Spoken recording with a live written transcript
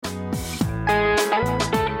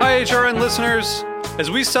HRN listeners.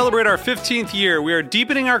 As we celebrate our 15th year, we are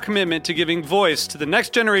deepening our commitment to giving voice to the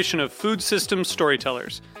next generation of food systems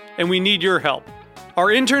storytellers, and we need your help. Our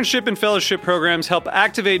internship and fellowship programs help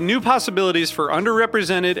activate new possibilities for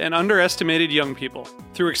underrepresented and underestimated young people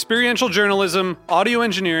through experiential journalism, audio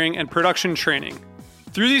engineering, and production training.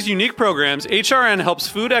 Through these unique programs, HRN helps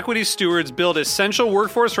food equity stewards build essential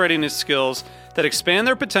workforce readiness skills that expand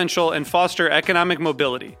their potential and foster economic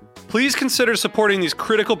mobility. Please consider supporting these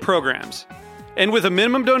critical programs. And with a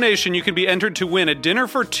minimum donation, you can be entered to win a dinner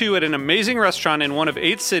for two at an amazing restaurant in one of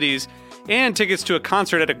 8 cities and tickets to a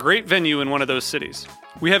concert at a great venue in one of those cities.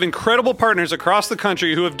 We have incredible partners across the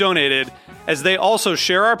country who have donated, as they also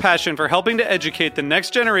share our passion for helping to educate the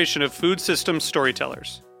next generation of food systems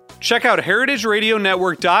storytellers. Check out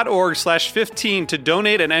heritageradionetwork.org/15 to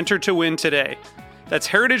donate and enter to win today. That's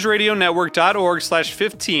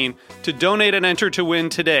heritageradionetwork.org/15 to donate and enter to win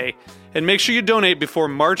today. And make sure you donate before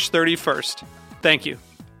March 31st. Thank you.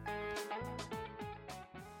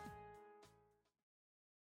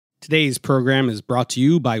 Today's program is brought to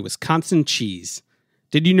you by Wisconsin Cheese.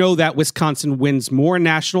 Did you know that Wisconsin wins more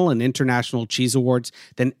national and international cheese awards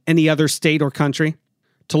than any other state or country?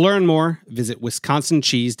 To learn more, visit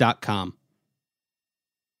wisconsincheese.com.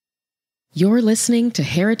 You're listening to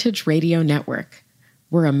Heritage Radio Network.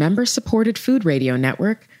 We're a member-supported food radio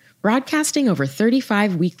network broadcasting over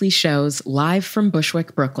 35 weekly shows live from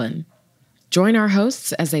Bushwick, Brooklyn. Join our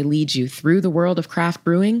hosts as they lead you through the world of craft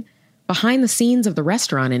brewing, behind the scenes of the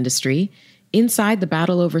restaurant industry, inside the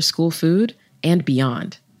battle over school food, and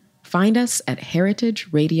beyond. Find us at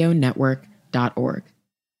heritageradionetwork.org.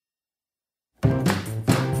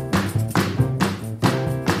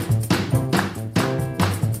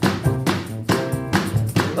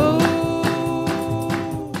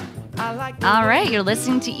 All right, you're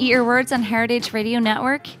listening to Eat Your Words on Heritage Radio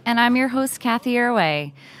Network, and I'm your host, Kathy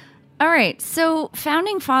Irway. All right, so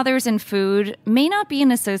founding fathers in food may not be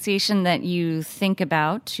an association that you think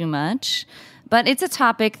about too much, but it's a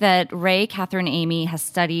topic that Ray Catherine Amy has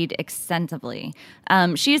studied extensively.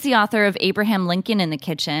 She is the author of Abraham Lincoln in the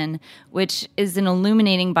Kitchen, which is an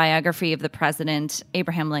illuminating biography of the president,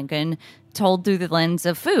 Abraham Lincoln, told through the lens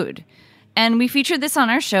of food. And we featured this on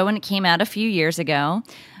our show when it came out a few years ago.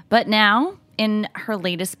 But now, in her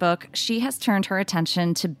latest book, she has turned her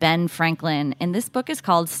attention to Ben Franklin. And this book is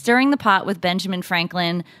called Stirring the Pot with Benjamin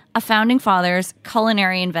Franklin, A Founding Father's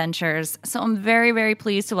Culinary Adventures. So I'm very, very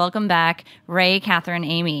pleased to welcome back Ray Catherine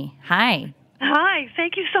Amy. Hi. Hi.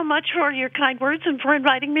 Thank you so much for your kind words and for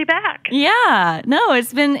inviting me back. Yeah. No,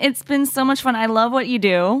 it's been so much fun. I love what you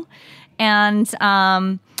do. And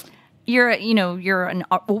you're an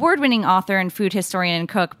award-winning author and food historian and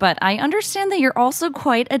cook, but I understand that you're also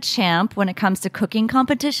quite a champ when it comes to cooking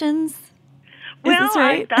competitions. Well, Is this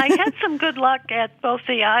right? I had some good luck at both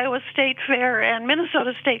the Iowa State Fair and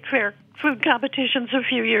Minnesota State Fair food competitions a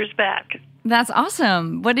few years back. That's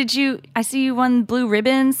awesome. I see you won blue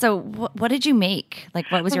ribbon, so what did you make?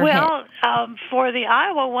 Like, what was your hit? Well, for the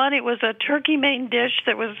Iowa one, it was a turkey main dish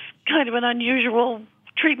that was kind of an unusual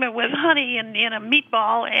treatment with honey in a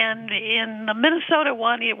meatball, and in the Minnesota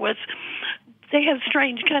one, they have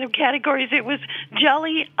strange kind of categories. It was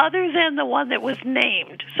jelly other than the one that was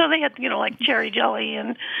named. So they had, like cherry jelly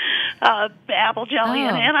and apple jelly,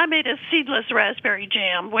 and I made a seedless raspberry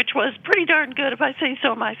jam, which was pretty darn good if I say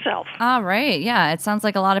so myself. All right. Yeah, it sounds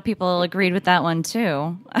like a lot of people agreed with that one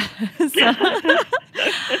too.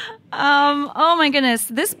 Oh my goodness.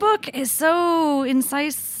 This book is so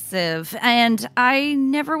incisive. And I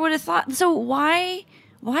never would have thought. So why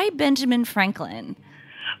Benjamin Franklin?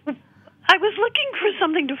 I was looking for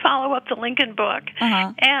something to follow up the Lincoln book,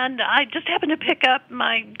 and I just happened to pick up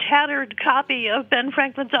my tattered copy of Ben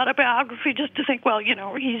Franklin's autobiography just to think, well,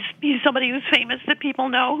 he's somebody who's famous that people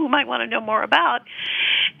know who might want to know more about.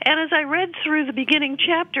 And as I read through the beginning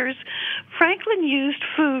chapters, Franklin used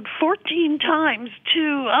food 14 times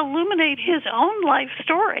to illuminate his own life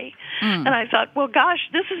story. And I thought, well, gosh,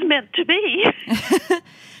 this is meant to be.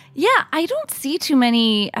 Yeah, I don't see too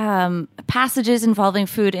many passages involving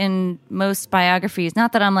food in most biographies.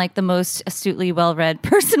 Not that I'm like the most astutely well-read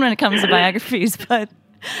person when it comes to biographies, but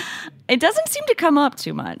it doesn't seem to come up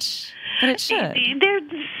too much. But it should.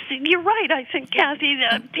 You're right, I think, Kathy.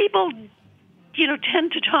 People,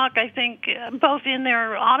 tend to talk, I think, both in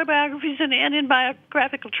their autobiographies and in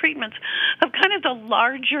biographical treatments of kind of the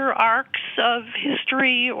larger arcs of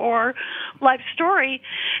history or life story.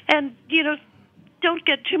 And, don't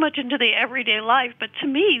get too much into the everyday life, but to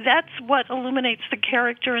me, that's what illuminates the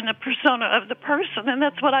character and the persona of the person, and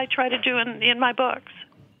that's what I try to do in my books.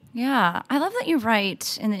 Yeah, I love that you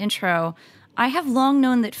write in the intro, I have long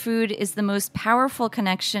known that food is the most powerful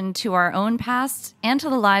connection to our own past and to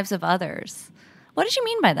the lives of others. What did you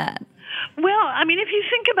mean by that? Well, I mean, if you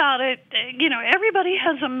think about it, everybody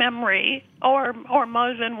has a memory, or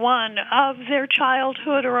more than one, of their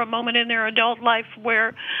childhood or a moment in their adult life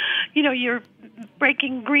where, you're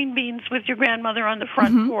breaking green beans with your grandmother on the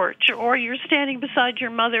front porch, or you're standing beside your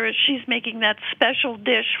mother as she's making that special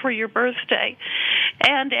dish for your birthday.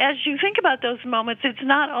 And as you think about those moments, it's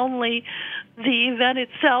not only the event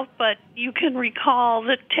itself, but you can recall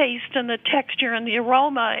the taste and the texture and the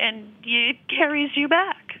aroma, and it carries you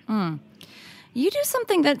back. You do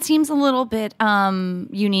something that seems a little bit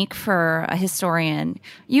unique for a historian.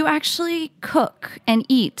 You actually cook and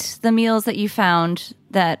eat the meals that you found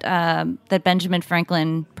that Benjamin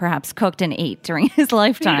Franklin perhaps cooked and ate during his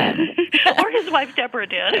lifetime. Or his wife Deborah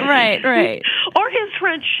did. Right. Or his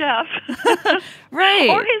French chef. Right.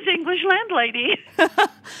 Or his English landlady.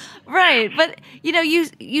 Right. But,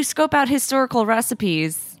 you scope out historical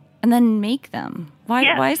recipes and then make them.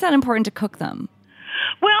 Why is that important to cook them?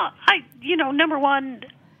 Well, number one,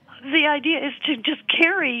 the idea is to just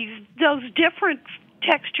carry those different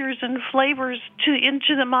textures and flavors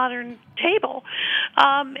into the modern table.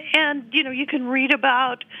 And you can read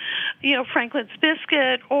about, Franklin's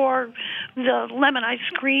biscuit or the lemon ice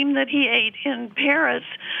cream that he ate in Paris.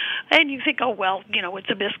 And you think, oh, well, it's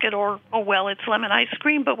a biscuit, or, oh, well, it's lemon ice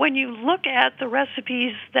cream. But when you look at the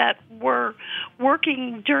recipes that were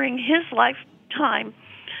working during his lifetime,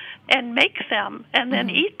 and make them and then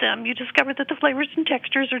eat them, you discover that the flavors and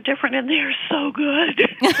textures are different, and they're so good.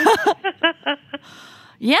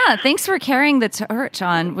 Yeah, thanks for carrying the torch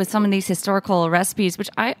on with some of these historical recipes, which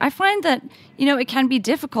I find that, it can be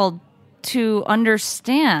difficult to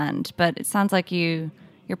understand, but it sounds like you're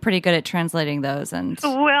pretty good at translating those. And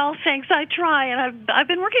well, thanks. I try, and I've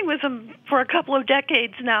been working with them for a couple of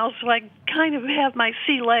decades now, so I kind of have my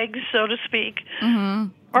sea legs, so to speak.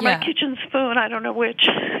 Or my kitchen spoon, I don't know which.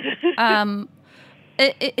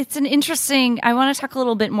 It's an interesting... I want to talk a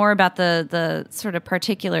little bit more about the sort of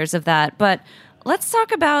particulars of that, but let's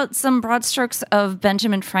talk about some broad strokes of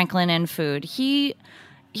Benjamin Franklin and food. He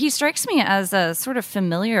strikes me as a sort of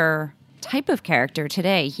familiar type of character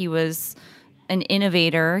today. He was an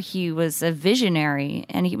innovator, he was a visionary,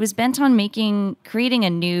 and he was bent on creating a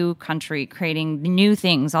new country, creating new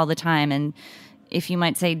things all the time, and if you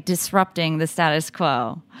might say, disrupting the status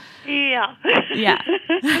quo. Yeah. Yeah.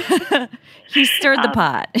 He stirred the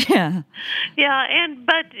pot. Yeah. Yeah,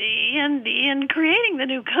 but in creating the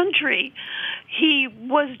new country, he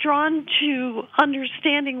was drawn to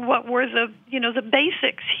understanding what were the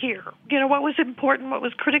basics here. What was important, what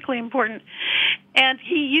was critically important. And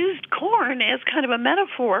he used corn as kind of a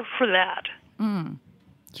metaphor for that.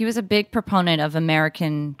 He was a big proponent of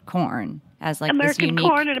American corn. As like American this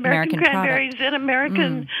corn and American cranberries product. and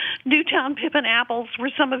American Newtown pippin apples were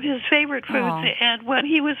some of his favorite foods. Oh. And when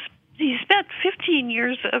he spent 15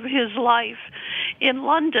 years of his life in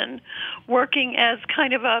London working as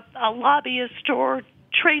kind of a lobbyist or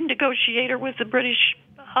trade negotiator with the British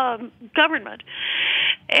government.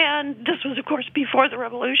 And this was, of course, before the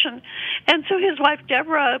Revolution. And so his wife,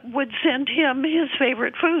 Deborah, would send him his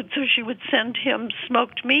favorite food. So she would send him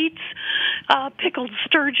smoked meats, pickled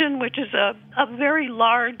sturgeon, which is a very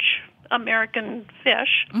large American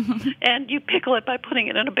fish. And you pickle it by putting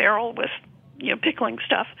it in a barrel with pickling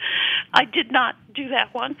stuff. I did not do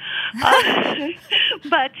that one.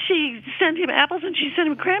 But she sent him apples and she sent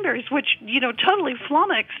him cranberries, which, totally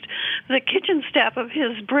flummoxed the kitchen staff of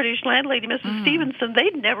his British landlady, Mrs. Stevenson.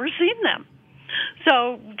 They'd never seen them.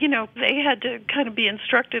 So, they had to kind of be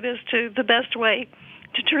instructed as to the best way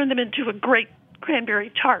to turn them into a great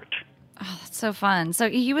cranberry tart. Oh, that's so fun. So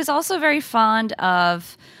he was also very fond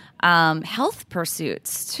of health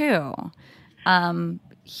pursuits, too.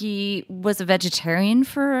 He was a vegetarian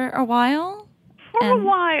for a while. For a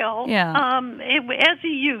while, yeah. As a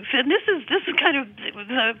youth, and this is kind of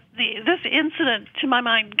this incident, to my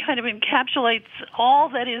mind, kind of encapsulates all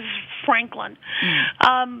that is Franklin.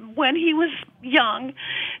 When he was young,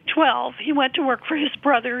 12, he went to work for his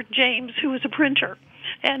brother James, who was a printer,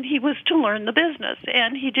 and he was to learn the business,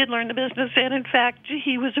 and he did learn the business, and in fact,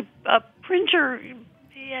 he was a printer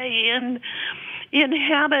in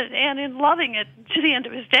habit and in loving it to the end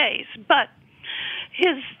of his days. But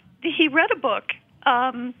he read a book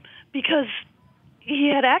because he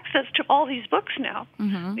had access to all these books now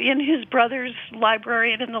in his brother's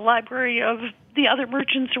library and in the library of the other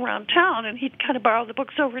merchants around town, and he'd kind of borrow the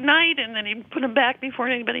books overnight, and then he'd put them back before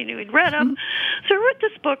anybody knew he'd read them. So he wrote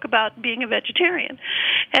this book about being a vegetarian,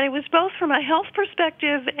 and it was both from a health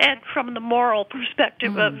perspective and from the moral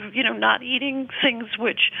perspective of, not eating things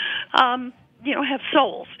which have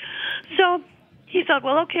souls. So he thought,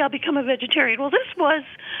 well, okay, I'll become a vegetarian. Well, this was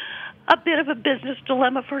a bit of a business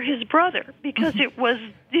dilemma for his brother, because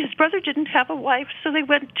his brother didn't have a wife, so they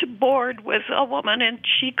went to board with a woman, and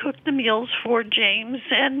she cooked the meals for James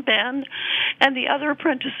and Ben and the other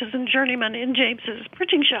apprentices and journeymen in James's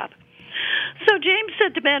printing shop. So James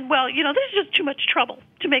said to Ben, well, this is just too much trouble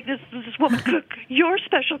to make this woman cook your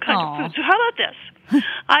special kind of food. So how about this?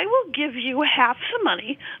 I will give you half the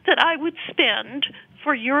money that I would spend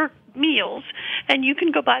for your meals, and you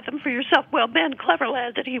can go buy them for yourself. Well, Ben, clever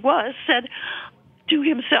lad that he was, said to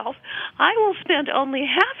himself, I will spend only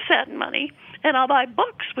half that money, and I'll buy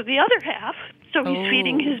books with the other half. So he's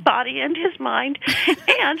feeding his body and his mind.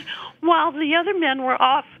 And while the other men were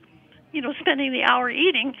off, spending the hour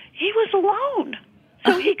eating, he was alone.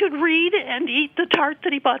 So he could read and eat the tart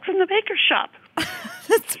that he bought from the baker's shop.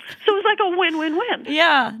 So it was like a win-win-win.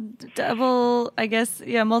 Yeah, double, I guess,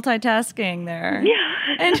 multitasking there. Yeah.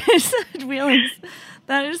 And wheelies.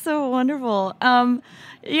 That is so wonderful.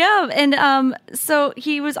 So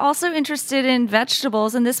he was also interested in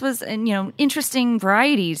vegetables, and this was, interesting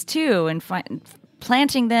varieties too, and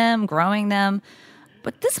planting them, growing them.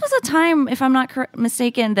 But this was a time, if I'm not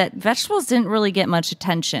mistaken, that vegetables didn't really get much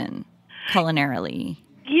attention culinarily.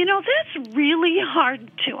 That's really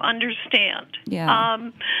hard to understand. Yeah.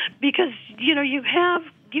 Because, you have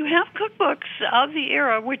cookbooks of the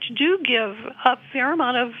era which do give a fair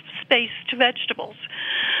amount of space to vegetables.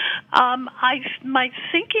 My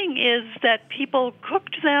thinking is that people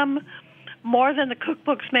cooked them more than the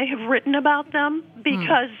cookbooks may have written about them,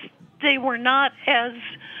 because they were not as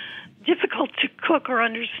difficult to cook or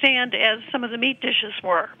understand as some of the meat dishes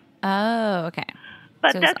were. Oh, okay.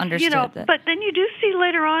 But so that's but then you do see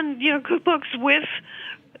later on, cookbooks with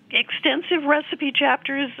extensive recipe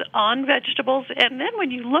chapters on vegetables, and then when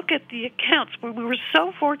you look at the accounts, where we were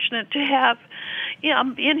so fortunate to have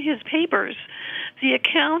in his papers the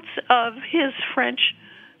accounts of his French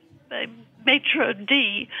maitre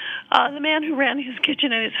d', the man who ran his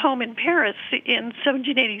kitchen and his home in Paris in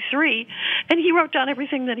 1783, and he wrote down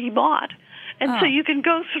everything that he bought. And so you can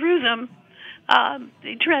go through them,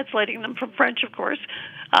 translating them from French, of course,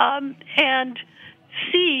 and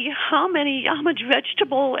see how much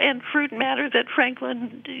vegetable and fruit matter that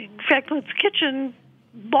Franklin's kitchen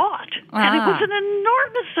bought. And it was an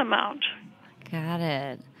enormous amount. Got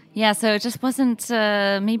it. Yeah, so it just wasn't,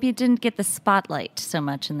 maybe it didn't get the spotlight so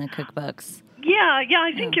much in the cookbooks. Yeah,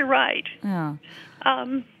 I think you're right. Yeah.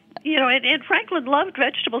 And Franklin loved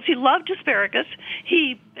vegetables. He loved asparagus.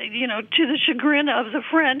 He, to the chagrin of the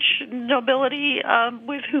French nobility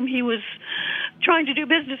with whom he was trying to do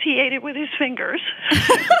business, he ate it with his fingers.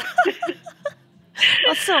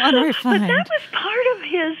 That's so unrefined. But that was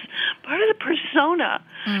part of the persona,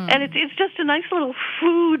 and it's just a nice little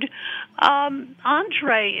food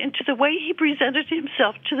entree into the way he presented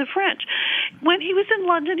himself to the French. When he was in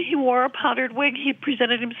London, he wore a powdered wig. He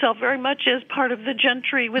presented himself very much as part of the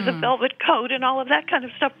gentry with a velvet coat and all of that kind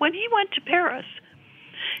of stuff. When he went to Paris,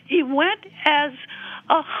 he went as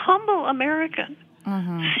a humble American,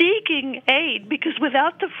 seeking aid, because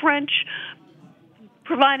without the French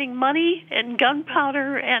providing money and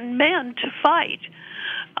gunpowder and men to fight,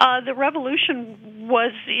 the revolution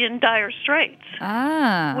was in dire straits.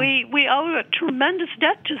 We owe a tremendous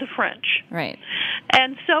debt to the French. Right.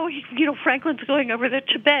 And so, Franklin's going over there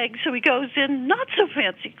to beg, so he goes in not so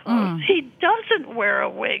fancy clothes. He doesn't wear a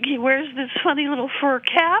wig. He wears this funny little fur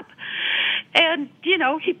cap. And,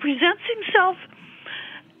 he presents himself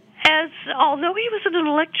as, although he was an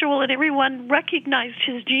intellectual and everyone recognized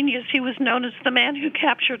his genius, he was known as the man who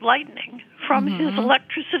captured lightning from his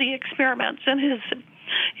electricity experiments and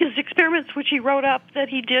his experiments, which he wrote up that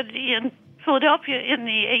he did in Philadelphia in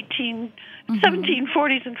the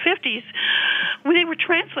 1740s and 50s, when they were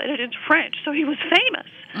translated into French. So he was famous.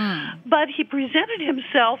 But he presented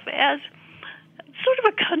himself as sort of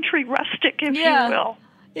a country rustic, if you will.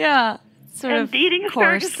 Yeah. And eating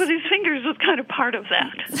asparagus with his fingers was kind of part of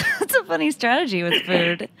that. That's a funny strategy with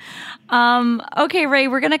food. Okay, Ray,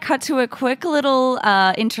 we're going to cut to a quick little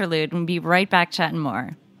interlude and be right back chatting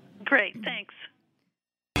more. Great, thanks.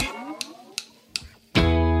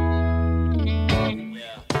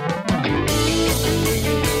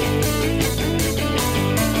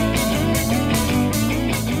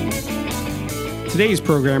 Today's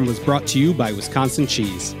program was brought to you by Wisconsin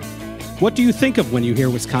Cheese. What do you think of when you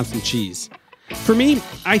hear Wisconsin cheese? For me,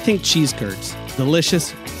 I think cheese curds.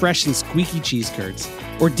 Delicious, fresh and squeaky cheese curds.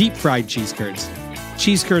 Or deep-fried cheese curds.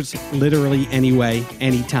 Cheese curds literally any way,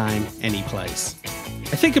 anytime, any place.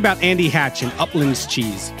 I think about Andy Hatch and Upland's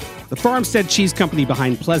Cheese, the farmstead cheese company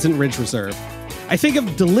behind Pleasant Ridge Reserve. I think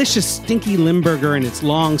of delicious stinky Limburger and its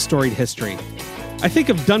long storied history. I think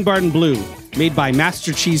of Dunbarton Blue, made by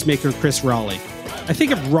master cheesemaker Chris Raleigh. I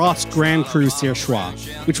think of Ross Grand Cru Surchoix,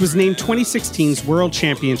 which was named 2016's World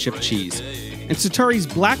Championship cheese, and Sartori's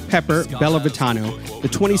Black Pepper Bella Vitano, the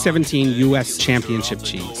 2017 U.S. Championship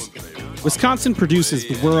cheese. Wisconsin produces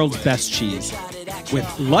the world's best cheese,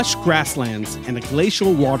 with lush grasslands and a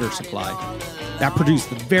glacial water supply that produce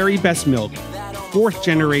the very best milk.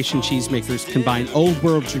 Fourth-generation cheesemakers combine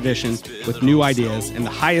old-world tradition with new ideas and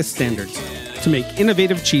the highest standards to make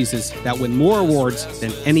innovative cheeses that win more awards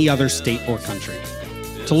than any other state or country.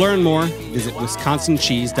 To learn more, visit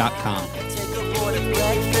wisconsincheese.com.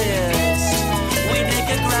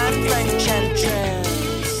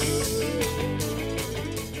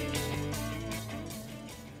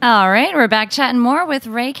 All right, we're back chatting more with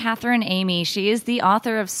Ray Catherine Amy. She is the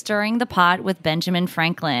author of Stirring the Pot with Benjamin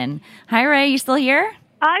Franklin. Hi, Ray. You still here?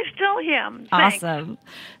 I still am. Thanks. Awesome.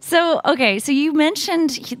 So you mentioned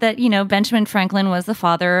that, Benjamin Franklin was the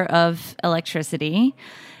father of electricity.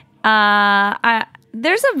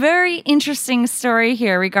 There's a very interesting story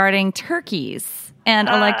here regarding turkeys and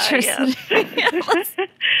electricity. Yes.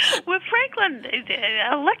 With Franklin,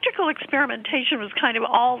 electrical experimentation was kind of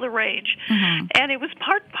all the rage. Mm-hmm. And it was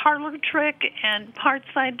part parlor trick and part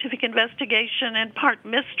scientific investigation and part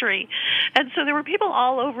mystery. And so there were people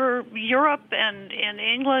all over Europe and in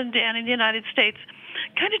England and in the United States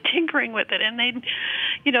kind of tinkering with it. And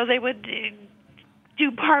they would do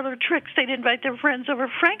parlor tricks. They'd invite their friends over.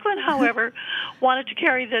 Franklin, however, wanted to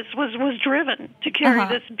carry this, was driven to carry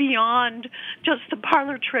this beyond just the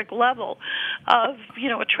parlor trick level of,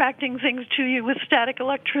 attracting things to you with static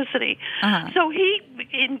electricity. So he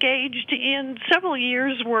engaged in several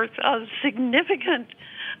years' worth of significant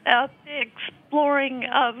exploring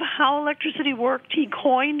of how electricity worked. He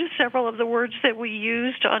coined several of the words that we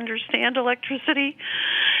use to understand electricity.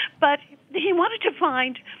 But he wanted to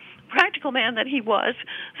find, practical man that he was,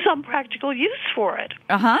 some practical use for it.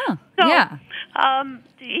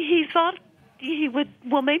 He thought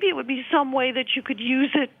maybe it would be some way that you could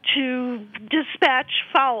use it to dispatch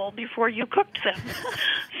fowl before you cooked them.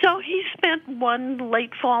 So he spent one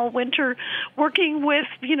late fall winter working with,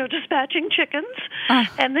 dispatching chickens,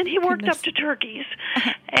 and then he worked up to turkeys.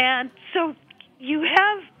 And so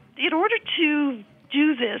in order to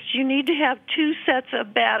do this, you need to have two sets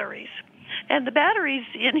of batteries. And the batteries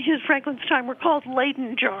in Franklin's time were called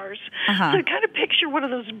Leyden jars. So kind of picture one of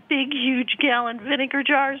those big, huge gallon vinegar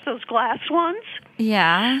jars, those glass ones.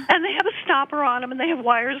 Yeah. And they have a stopper on them, and they have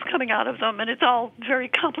wires coming out of them, and it's all very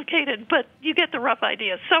complicated, but you get the rough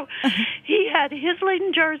idea. So he had his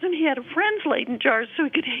Leyden jars, and he had a friend's Leyden jars, so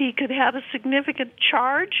he could have a significant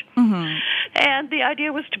charge. Mm-hmm. And the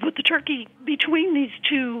idea was to put the turkey between these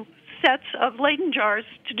two sets of Leyden jars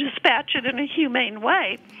to dispatch it in a humane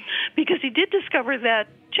way, because he did discover that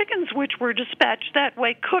chickens which were dispatched that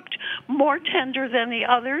way cooked more tender than the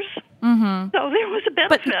others. Mm-hmm. So there was a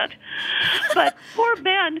benefit. But poor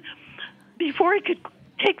Ben, before he could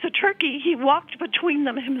take the turkey, he walked between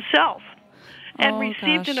them himself and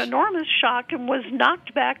received an enormous shock and was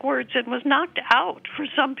knocked backwards and was knocked out for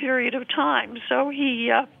some period of time. So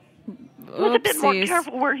he was a bit more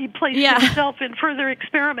careful where he placed himself in further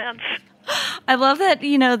experiments. I love that,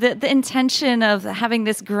 the intention of having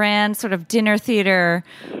this grand sort of dinner theater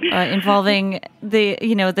involving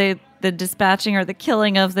the dispatching or the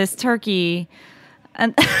killing of this turkey,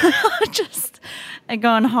 and just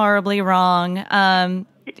going horribly wrong.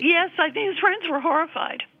 Yes, I think his friends were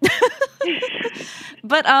horrified.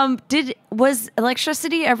 But was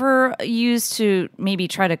electricity ever used to maybe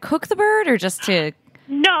try to cook the bird, or just to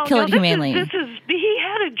kill it humanely? He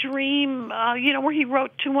had a dream, where he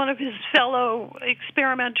wrote to one of his fellow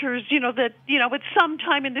experimenters, that, at some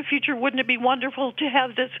time in the future, wouldn't it be wonderful to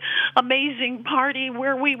have this amazing party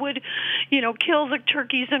where we would, kill the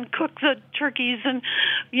turkeys and cook the turkeys and,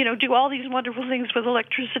 do all these wonderful things with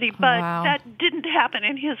electricity. But that didn't happen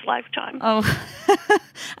in his lifetime. Oh,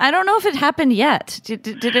 I don't know if it happened yet. Did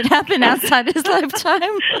it happen outside his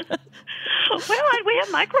lifetime? Well, we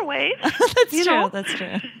have microwaves. That's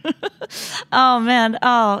true. Oh man!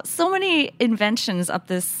 Oh, so many inventions up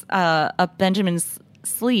Benjamin's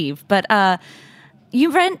sleeve. But you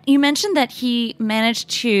mentioned that he managed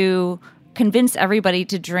to convince everybody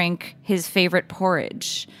to drink his favorite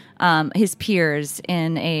porridge. His peers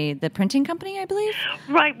in the printing company, I believe.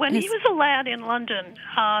 Right. When he was a lad in London,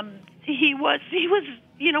 he was.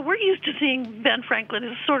 We're used to seeing Ben Franklin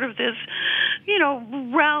as sort of this,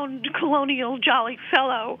 round, colonial, jolly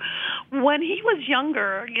fellow. When he was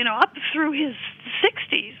younger, up through his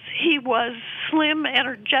 60s, he was slim,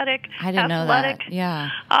 energetic, I didn't athletic, know that. Yeah.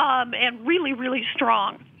 And really, really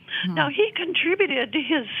strong. Now, he contributed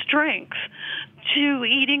his strength to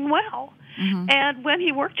eating well. And when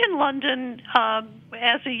he worked in London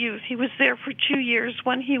as a youth, he was there for 2 years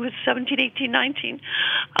when he was 17, 18, 19.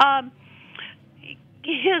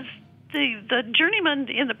 The journeyman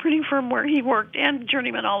in the printing firm where he worked, and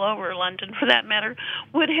journeymen all over London for that matter,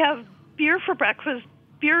 would have beer for breakfast,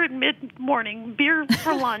 beer at mid-morning, beer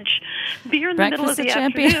for lunch, beer in the middle of the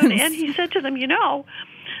afternoon. And he said to them,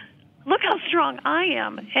 look how strong I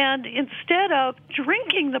am. And instead of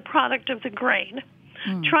drinking the product of the grain,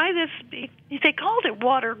 try this. They called it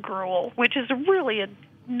water gruel, which is really a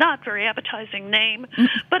not very appetizing name,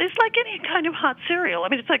 but it's like any kind of hot cereal. I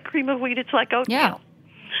mean, it's like cream of wheat. It's like oatmeal. Yeah.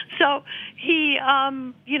 So he,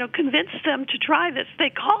 convinced them to try this. They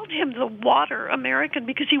called him the Water American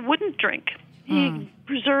because he wouldn't drink. He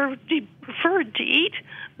preferred to eat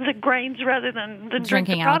the grains rather than drink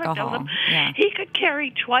the product alcohol. of them. Yeah. He could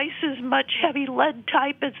carry twice as much heavy lead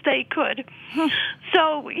type as they could.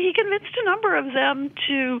 So he convinced a number of them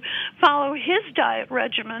to follow his diet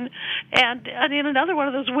regimen. And in another one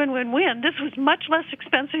of those win-win-win, this was much less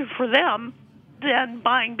expensive for them than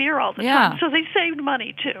buying beer all the time. So they saved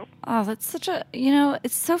money, too. Oh, that's such a,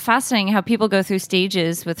 it's so fascinating how people go through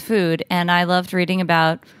stages with food. And I loved reading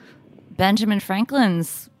about Benjamin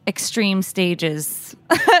Franklin's extreme stages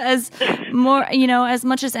as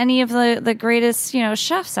much as any of the greatest,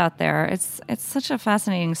 chefs out there. It's such a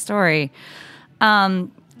fascinating story. There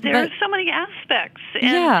are so many aspects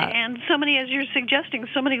and so many, as you're suggesting,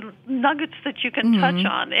 so many nuggets that you can touch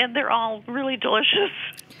on, and they're all really delicious.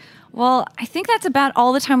 Well, I think that's about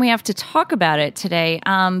all the time we have to talk about it today.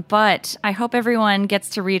 But I hope everyone gets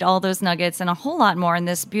to read all those nuggets and a whole lot more in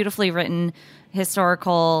this beautifully written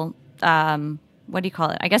historical, what do you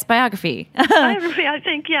call it? I guess biography. Biography, I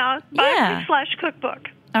think, yeah. Biography/cookbook.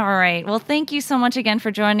 All right. Well, thank you so much again for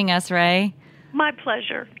joining us, Ray. My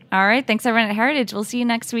pleasure. All right. Thanks, everyone at Heritage. We'll see you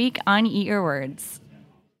next week on Eat Your Words.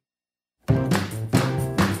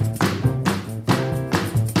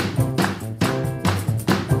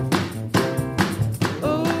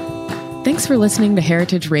 Thanks for listening to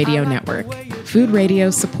Heritage Radio Network, food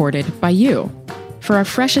radio supported by you. For our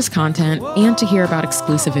freshest content and to hear about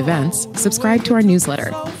exclusive events, subscribe to our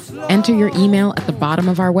newsletter. Enter your email at the bottom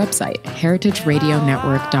of our website,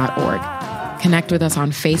 heritageradionetwork.org. Connect with us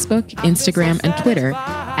on Facebook, Instagram, and Twitter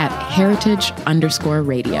at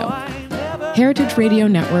heritage_radio. Heritage Radio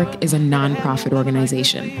Network is a nonprofit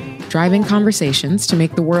organization, driving conversations to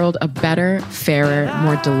make the world a better, fairer,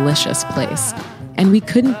 more delicious place. And we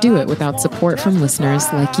couldn't do it without support from listeners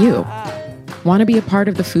like you. Want to be a part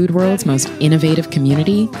of the food world's most innovative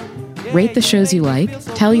community? Rate the shows you like,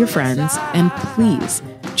 tell your friends, and please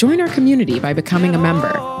join our community by becoming a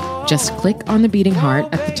member. Just click on the beating heart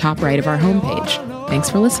at the top right of our homepage.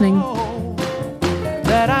 Thanks for listening.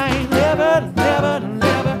 That I ain't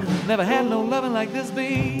never had no loving like this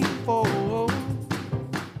before.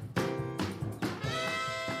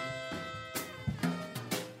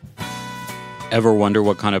 Ever wonder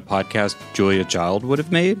what kind of podcast Julia Child would have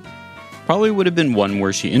made? Probably would have been one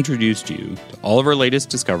where she introduced you to all of her latest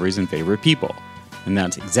discoveries and favorite people. And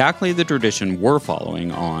that's exactly the tradition we're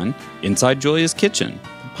following on Inside Julia's Kitchen,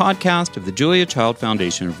 the podcast of the Julia Child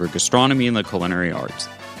Foundation for Gastronomy and the Culinary Arts.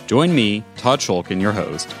 Join me, Todd Shulkin, your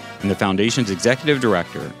host, and the Foundation's executive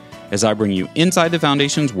director, as I bring you inside the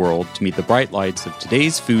Foundation's world to meet the bright lights of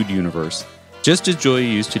today's food universe, just as Julia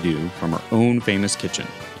used to do from her own famous kitchen.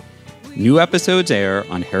 New episodes air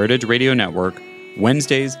on Heritage Radio Network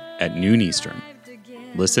Wednesdays at noon Eastern.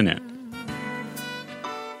 Listen in.